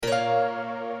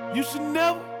You should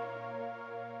never,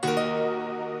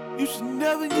 you should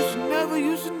never, you should never,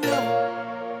 you should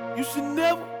never, you should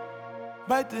never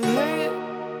bite the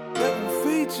hand that will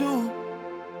feed you.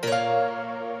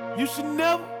 You should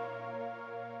never,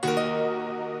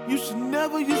 you should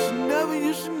never, you should never,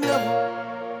 you should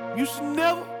never, you should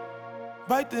never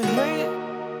bite the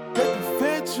hand that will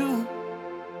feed you.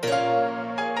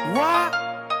 Why?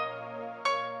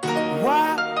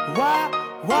 Why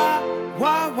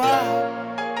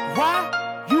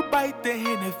you bite the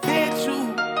hand that fed you,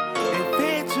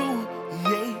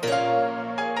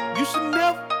 yeah. You should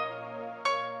never,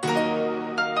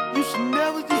 you should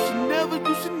never, you should never,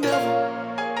 you should never,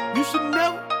 you should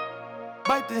never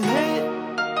bite the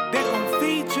hand that gon'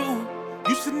 feed you.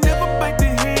 You should never bite the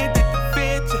hand that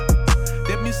fed you.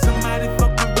 That means somebody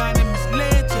fucked around and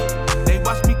misled you. They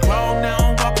watch me crawl now,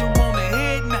 I'm walking on the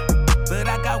head now. But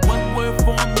I got one word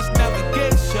for them, it's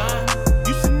navigation.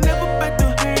 You should never bite the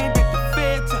hand that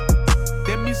fed you.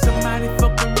 That means somebody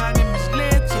fucked around and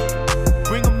misled you.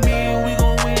 Bring them in, we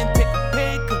gon' win, take a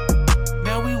pay cut.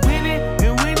 Now we winning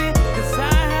and winning, cause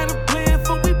I had a plan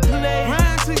before we play.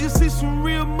 Grind till you see some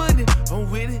real money, I'm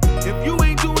with it. If you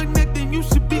ain't doing that, then you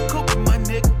should be coping, my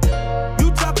nigga.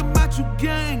 You talking about you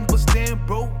gang, but stand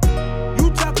broke.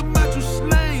 You talking about you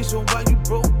slang, so why you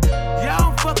broke?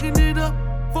 Y'all fucking it up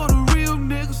for the real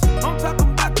niggas. I'm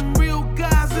talking about the real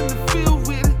guys in the field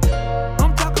with it.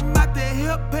 I'm talking about that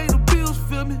help pay the bills,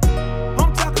 feel me?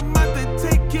 I'm talking about that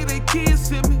take care of their kids,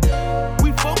 feel me?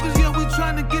 We focus, yeah, we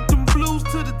tryna get them blues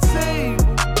to the table.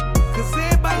 Cause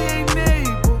everybody ain't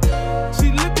able.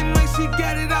 She looking like she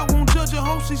got it, I won't judge her,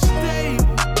 hope she stable.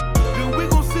 Then we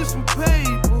gon' see some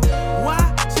paper. Why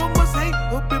so much hate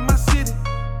up in my city?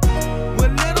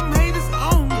 Well, let them haters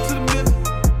on to the middle.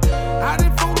 I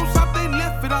didn't Photoshop, they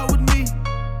left it all with me.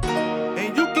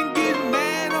 And you can get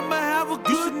mad, I'ma have a good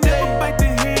day. You should never bite the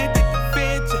hand that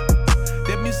fed you.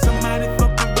 That means somebody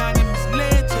fucked around and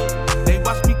misled you. They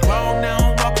watch me crawl now,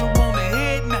 I'm walking on the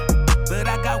head now. But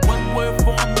I got one word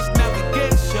for them, it's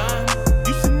navigation.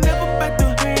 You should never bite the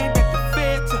hand that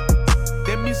fed you.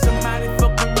 That means somebody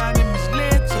fucked around and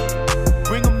misled you.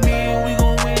 Bring them in, we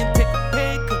gon' win, take a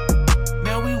pay cut.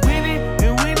 Now we winning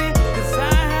and winning, cause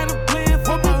I had a plan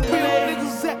for my real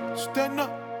niggas at. Stand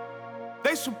up.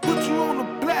 They should put you on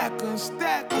the plaque and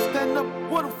stack and stand up.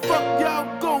 Where the fuck y'all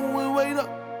going? Wait up.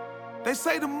 They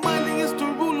say the money is the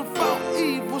rule of all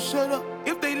evil. Shut up.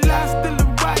 If they lie, still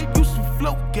and right, you should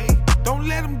float gay. Don't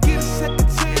let them get a second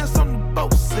chance on the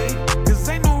boat, say. Cause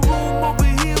ain't no room over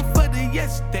here for the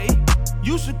yesterday.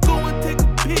 You should go and take a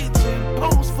picture and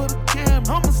pose for the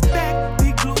camera. I'ma stack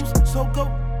these glues, so go.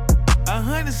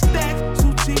 100 stacks,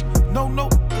 too cheap, no.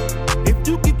 If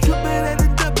you get triple that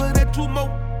and double that, 2 more.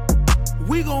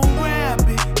 We gon' rap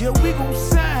it, yeah, we gon'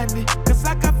 sign it. Cause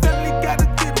I got